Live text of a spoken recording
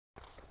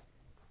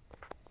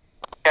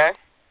Okay.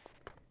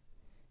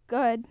 Go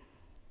ahead.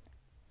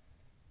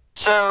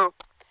 So,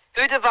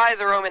 who divided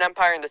the Roman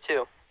Empire into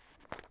two?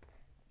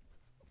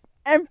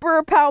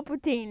 Emperor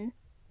Palpatine.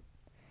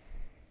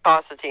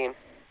 Constantine.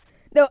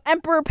 No,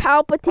 Emperor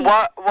Palpatine.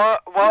 What No,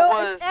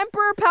 was it's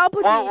Emperor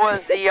Palpatine. what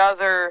was the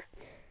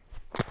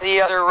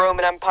other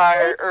Roman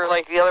Empire, or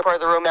like the other part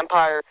of the Roman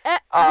Empire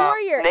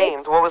Warrior.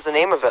 named? What was the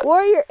name of it?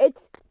 Warrior,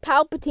 it's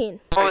Palpatine.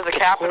 What was the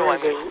capital? I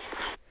mean,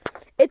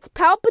 It's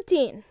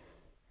Palpatine.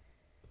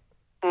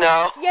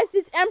 no, Yes,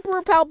 it's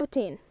Emperor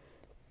Palpatine.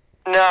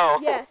 no.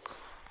 Yes.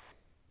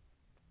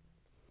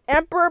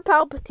 Emperor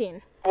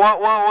Palpatine. What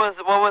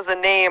was the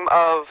name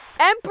of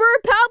Emperor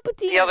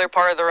Palpatine. the other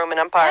part of the Roman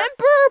Empire?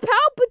 Emperor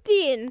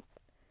Palpatine.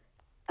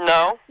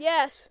 No,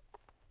 Yes.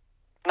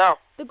 no.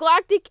 The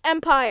Galactic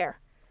Empire.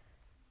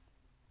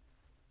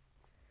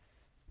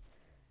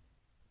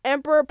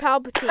 Emperor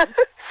Palpatine.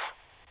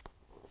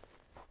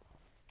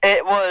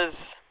 It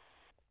was.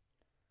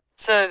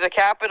 So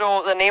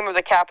the name of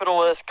the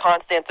capital is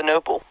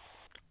Constantinople.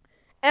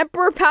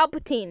 Emperor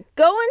Palpatine.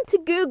 Go into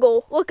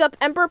Google, look up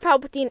Emperor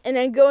Palpatine, and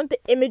then go into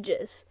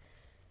images.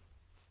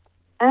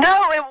 No,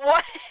 it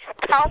was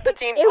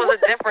Palpatine. Was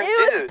a different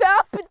dude. It was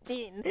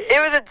Palpatine.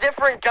 It was a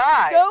different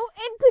guy. Go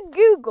into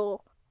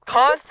Google.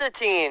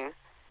 Constantine.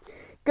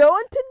 Go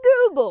into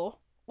Google.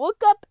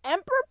 Look up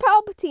Emperor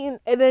Palpatine,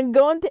 and then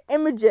go into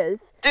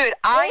images. Dude,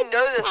 I It's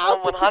know this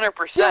Palpatine. one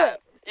 100%.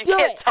 You Do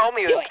can't it. tell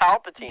me it Do was it.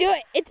 Palpatine. Do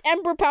it. It's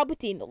Emperor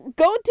Palpatine.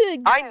 Go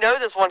into I know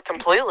this one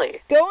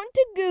completely.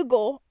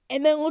 Google,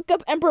 and then look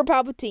up Emperor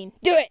Palpatine.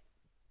 Do it.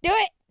 Do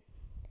it.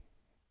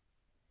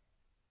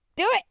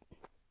 Do it.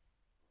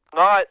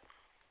 Not.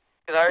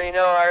 Because I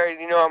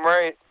already know I'm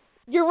right.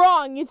 You're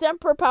wrong. It's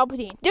Emperor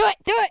Palpatine. Do it.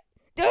 Do it.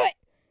 Do it.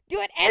 Do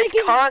it, Anakin.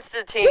 It's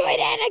Constantine. Do it,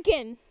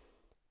 Anakin.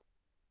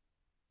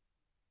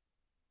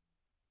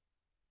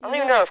 I don't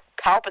even know if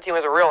Palpatine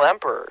was a real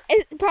emperor.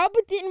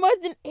 Palpatine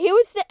wasn't. He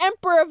was the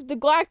emperor of the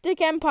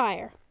Galactic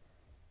Empire.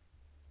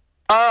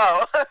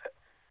 Oh.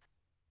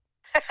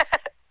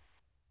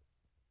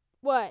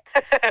 What?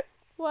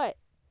 What?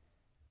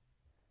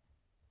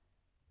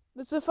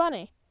 What's so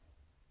funny?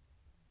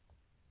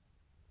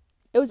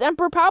 It was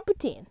Emperor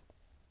Palpatine.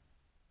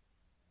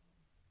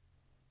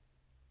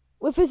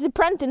 With his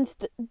apprentice,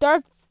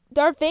 Darth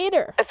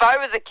Vader. If I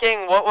was a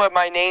king, what would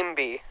my name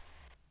be?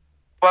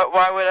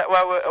 Why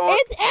would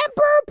It's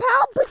Emperor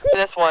Palpatine!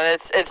 this one?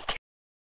 It's